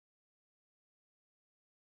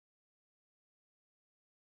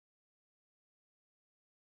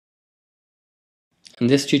In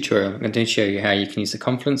this tutorial, I'm going to show you how you can use the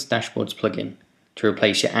Confluence Dashboards plugin to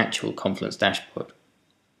replace your actual Confluence dashboard.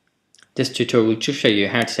 This tutorial will just show you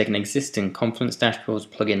how to take an existing Confluence Dashboards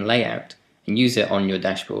plugin layout and use it on your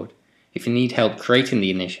dashboard. If you need help creating the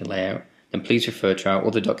initial layout, then please refer to our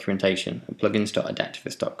other documentation at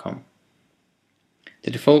plugins.adaptavist.com. The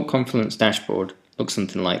default Confluence dashboard looks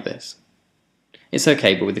something like this. It's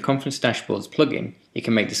okay, but with the Confluence Dashboards plugin, you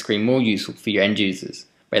can make the screen more useful for your end users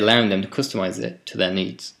by allowing them to customize it to their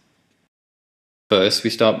needs. First, we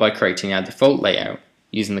start by creating our default layout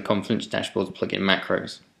using the Confluence Dashboards plugin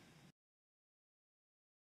macros.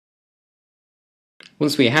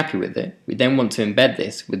 Once we are happy with it, we then want to embed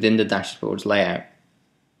this within the dashboard's layout.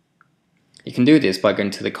 You can do this by going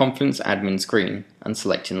to the Confluence admin screen and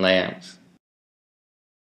selecting Layouts.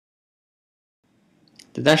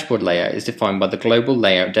 The dashboard layout is defined by the global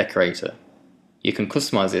layout decorator. You can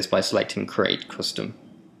customize this by selecting Create Custom.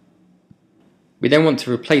 We then want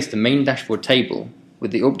to replace the main dashboard table with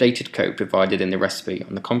the updated code provided in the recipe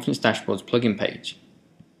on the Confluence Dashboards plugin page.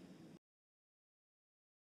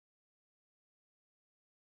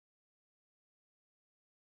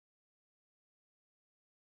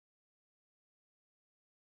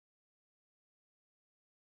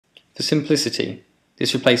 For simplicity,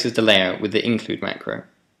 this replaces the layout with the include macro.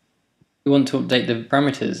 We want to update the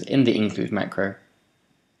parameters in the include macro.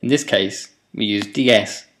 In this case, we use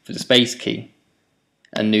ds for the space key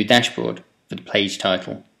and new dashboard for the page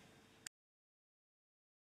title.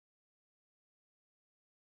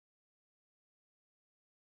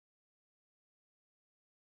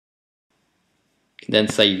 You can then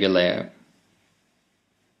save your layout.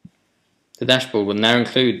 The dashboard will now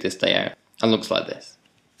include this layout and looks like this.